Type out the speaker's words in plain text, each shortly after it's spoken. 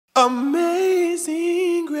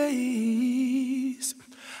Amazing grace,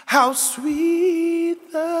 how sweet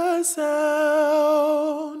the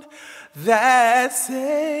sound that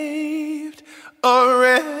saved a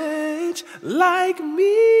wretch like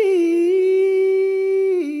me.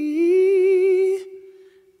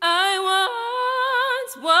 I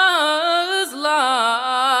once was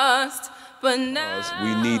lost, but now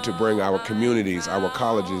we need to bring our communities, our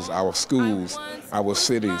colleges, our schools, our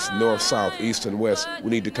cities, north, south, east, and west. We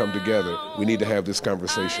need to come together. We need to have this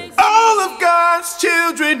conversation. All of God's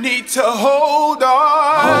children need to hold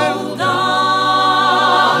on. hold on.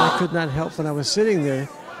 I could not help when I was sitting there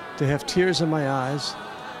to have tears in my eyes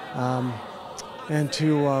and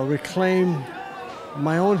to reclaim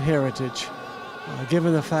my own heritage,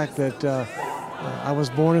 given the fact that I was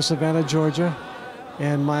born in Savannah, Georgia,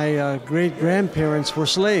 and my great-grandparents were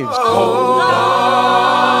slaves. Hold on.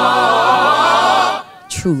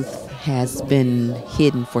 Truth has been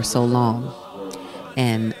hidden for so long,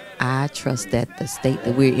 and I trust that the state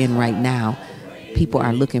that we're in right now, people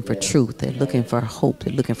are looking for truth, they're looking for hope,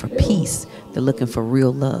 they're looking for peace, they're looking for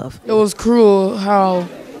real love. It was cruel how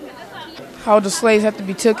the slaves had to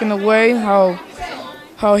be taken away, how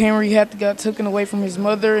Henry got taken away from his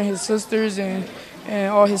mother and his sisters and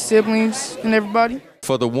all his siblings and everybody.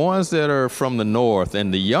 For the ones that are from the north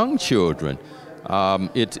and the young children,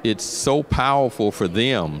 it's so powerful for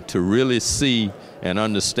them to really see and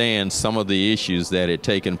understand some of the issues that had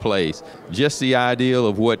taken place. Just the ideal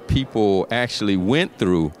of what people actually went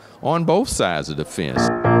through on both sides of the fence.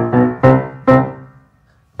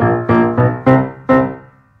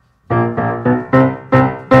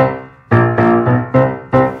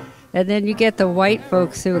 And then you get the white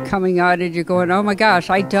folks who are coming out and you're going, oh my gosh,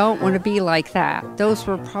 I don't want to be like that. Those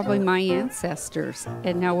were probably my ancestors.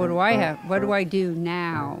 And now what do I have? What do I do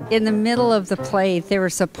now? In the middle of the play, there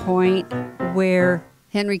was a point where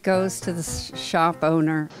Henry goes to the shop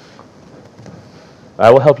owner. I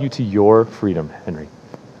will help you to your freedom, Henry.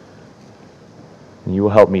 And you will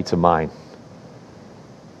help me to mine.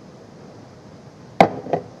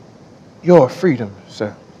 Your freedom,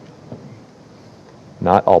 sir.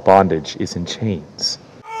 Not all bondage is in chains.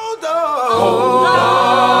 Hold on,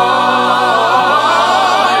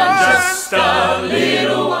 just a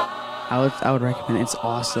little while. I would recommend it. It's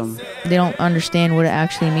awesome. They don't understand what it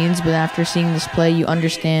actually means, but after seeing this play, you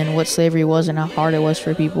understand what slavery was and how hard it was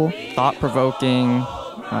for people. Thought-provoking,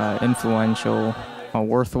 influential, a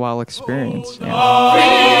worthwhile experience. Yeah.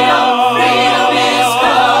 Freedom is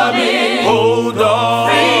coming. Hold on.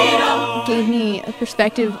 It gave me a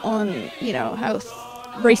perspective on, how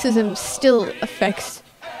racism still affects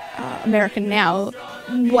America now.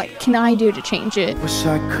 What can I do to change it? Wish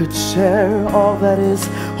I could share all that is,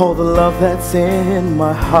 all the love that's in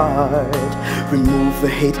my heart. Remove the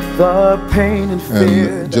hate, the pain and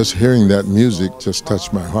fear. And just hearing that music just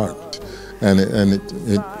touched my heart. And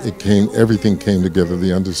everything came together.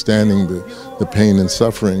 The understanding, the pain and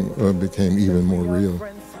suffering became even more real.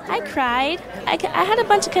 I cried. I had a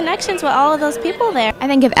bunch of connections with all of those people there. I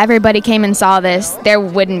think if everybody came and saw this, there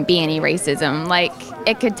wouldn't be any racism. Like,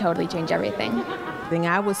 it could totally change everything.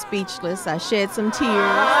 I was speechless. I shed some tears.